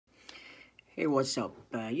Hey, what's up?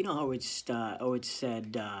 You know how it's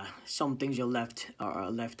said some things are left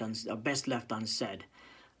are best left unsaid,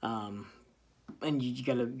 um, and you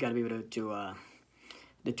gotta be able to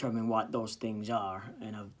determine what those things are.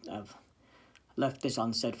 And I've left this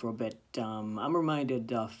unsaid for a bit. I'm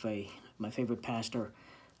reminded of my favorite pastor,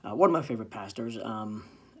 one of my favorite pastors,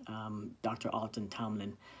 Dr. Alton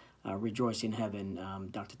Tomlin, Rejoice in Heaven,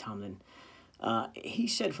 Dr. Tomlin. He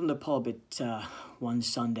said from the pulpit one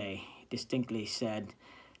Sunday, distinctly said,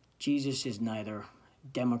 Jesus is neither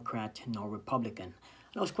Democrat nor Republican.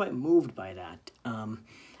 And I was quite moved by that.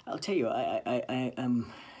 I'll tell you,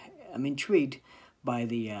 I'm intrigued by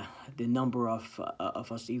the number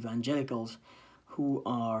of us evangelicals who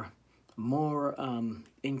are more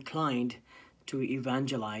inclined to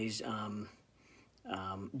evangelize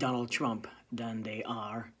Donald Trump than they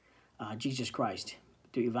are Jesus Christ,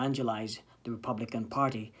 to evangelize the Republican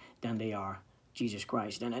Party than they are Jesus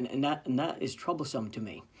Christ. And that is troublesome to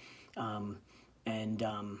me. Um, and,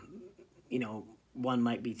 you know, one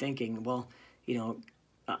might be thinking, well, you know,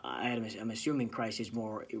 I'm assuming Christ is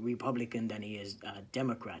more Republican than he is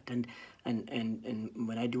Democrat. And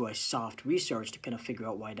when I do a soft research to kind of figure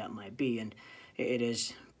out why that might be, and it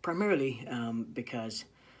is primarily because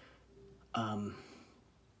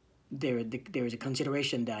there is a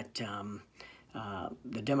consideration that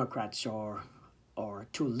the Democrats are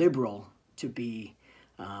too liberal to be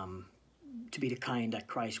the kind that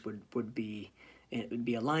Christ would be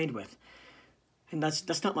aligned with, and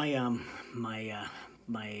that's not my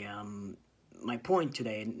point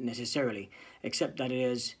today necessarily, except that it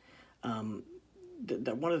is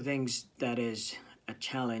that one of the things that is a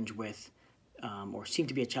challenge with or seem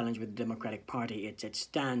to be a challenge with the Democratic Party. It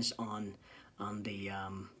stands on the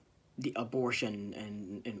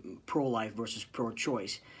abortion and pro-life versus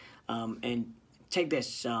pro-choice. And take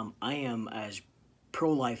this, I am as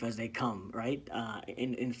pro-life as they come, right?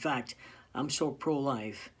 In fact, I'm so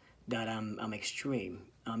pro-life that I'm extreme.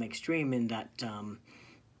 I'm extreme in that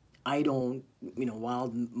I don't,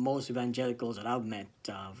 while most evangelicals that I've met,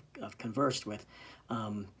 I've conversed with,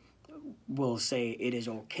 will say it is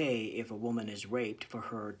okay if a woman is raped for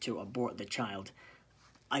her to abort the child.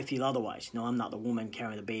 I feel otherwise. No, I'm not the woman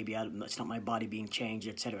carrying the baby. It's not my body being changed,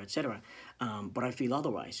 etc., etc. But I feel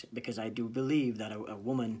otherwise because I do believe that a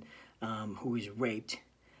woman who is raped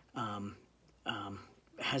um,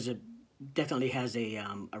 has a definitely has a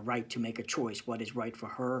right to make a choice what is right for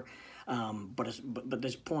her. But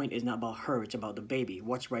this point is not about her; it's about the baby.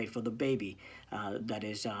 What's right for the baby? That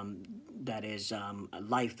is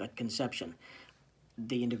life at conception.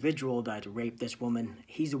 The individual that raped this woman,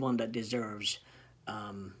 he's the one that deserves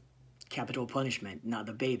um, capital punishment, not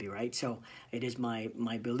the baby, right? So it is my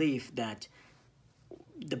belief that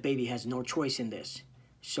the baby has no choice in this.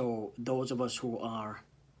 So those of us who are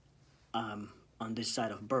on this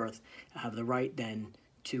side of birth have the right then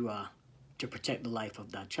to protect the life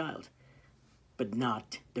of that child, but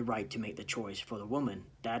not the right to make the choice for the woman.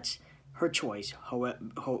 That's her choice, however,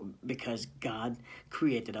 because God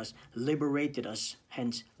created us, liberated us,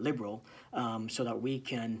 hence liberal, so that we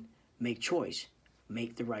can make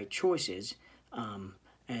the right choices.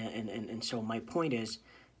 And so my point is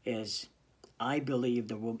I believe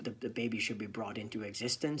the baby should be brought into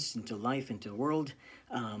existence, into life, into the world,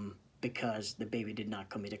 because the baby did not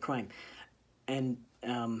commit a crime. And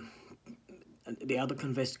the other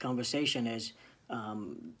conversation is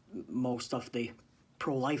most of the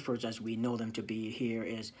pro-lifers, as we know them to be here,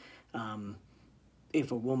 is um,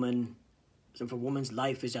 if a woman, if a woman's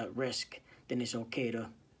life is at risk, then it's okay to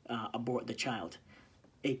abort the child,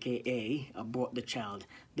 aka abort the child.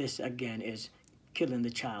 This again is killing the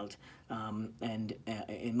child, and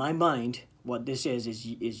in my mind, what this is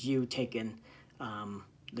you taking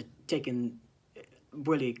the taking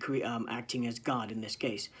really acting as God in this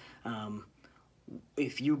case. Um,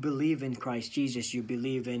 if you believe in Christ Jesus, you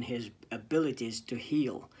believe in his abilities to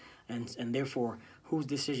heal. And therefore, whose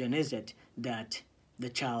decision is it that the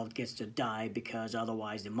child gets to die because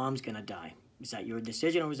otherwise the mom's going to die? Is that your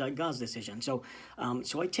decision or is that God's decision? So,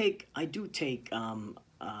 I do take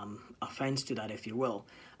offense to that, if you will.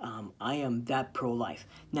 I am that pro-life.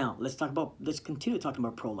 Now, let's continue talking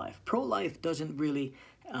about pro-life. Pro-life doesn't really,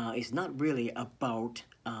 is not really about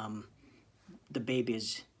the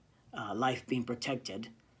baby's life being protected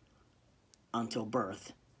until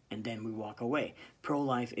birth, and then we walk away.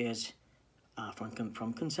 Pro-life is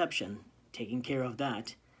from conception, taking care of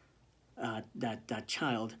that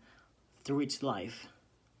child through its life.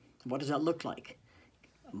 What does that look like?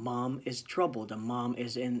 Mom is troubled. The mom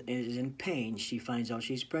is in pain. She finds out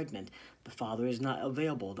she's pregnant. The father is not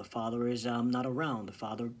available. The father is not around. The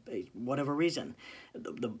father, whatever reason,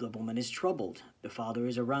 the woman is troubled. The father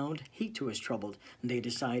is around. He too is troubled. And they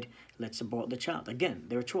decide, let's abort the child. Again,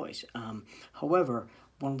 their choice. However,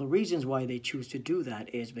 one of the reasons why they choose to do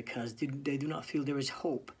that is because they do not feel there is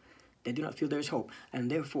hope. They do not feel there's hope, and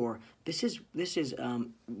therefore this is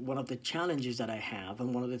one of the challenges that I have,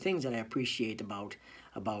 and one of the things that I appreciate about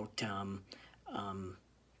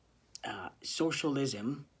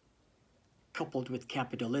socialism coupled with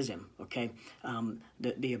capitalism. Okay,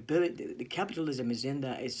 the ability, the capitalism is in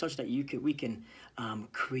that is such that we can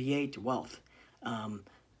create wealth.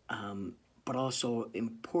 But also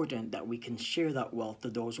important that we can share that wealth to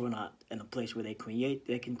those who are not in a place where they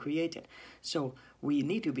can create it. So we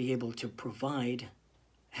need to be able to provide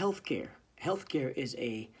healthcare. Healthcare is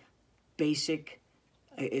a basic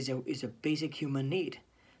human need.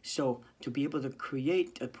 So to be able to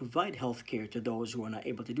provide healthcare to those who are not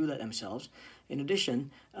able to do that themselves, in addition,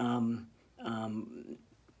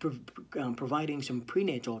 providing some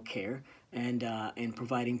prenatal care and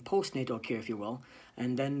providing postnatal care, if you will,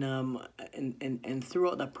 and then and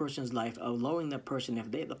throughout that person's life, allowing that person, if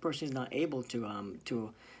the person is not able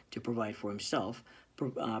to provide for himself,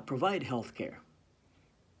 provide health care,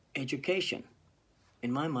 education.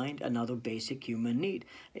 In my mind, another basic human need.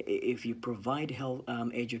 If you provide health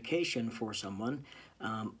education for someone,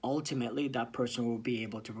 ultimately that person will be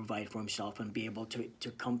able to provide for himself and be able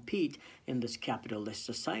to compete in this capitalist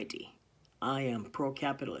society. I am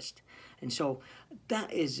pro-capitalist. And so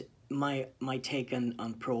that is my take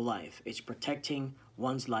on pro-life. It's protecting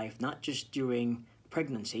one's life, not just during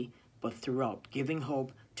pregnancy, but throughout, giving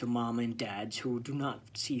hope to mom and dads who do not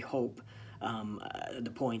see hope at the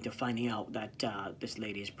point of finding out that this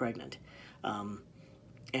lady is pregnant. And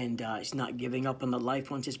it's not giving up on the life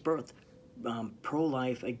once it's birthed.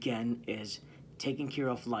 Pro-life, again, is taking care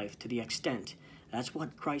of life to the extent. That's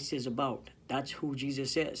what Christ is about. That's who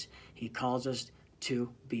Jesus is. He calls us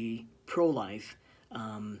to be pro-life,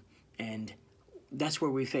 and that's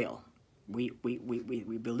where we fail. We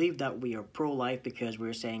believe that we are pro-life because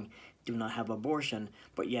we're saying do not have abortion,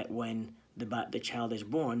 but yet when the child is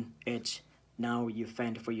born, it's now you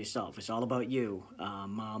fend for yourself. It's all about you,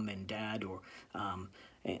 mom and dad, or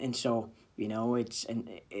and so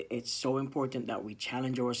it's so important that we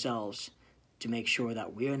challenge ourselves to make sure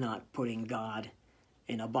that we're not putting God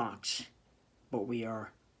in a box, but we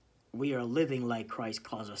are living like Christ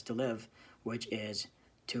calls us to live, which is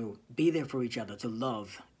to be there for each other, to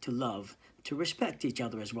love, to respect each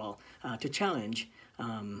other as well, to challenge,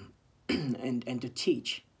 and to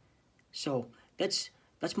teach. So that's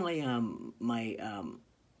my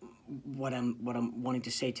what I'm wanting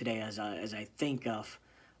to say today as I think of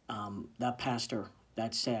that pastor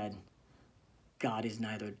that said, God is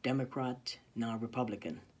neither Democrat nor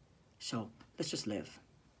Republican. So let's just live.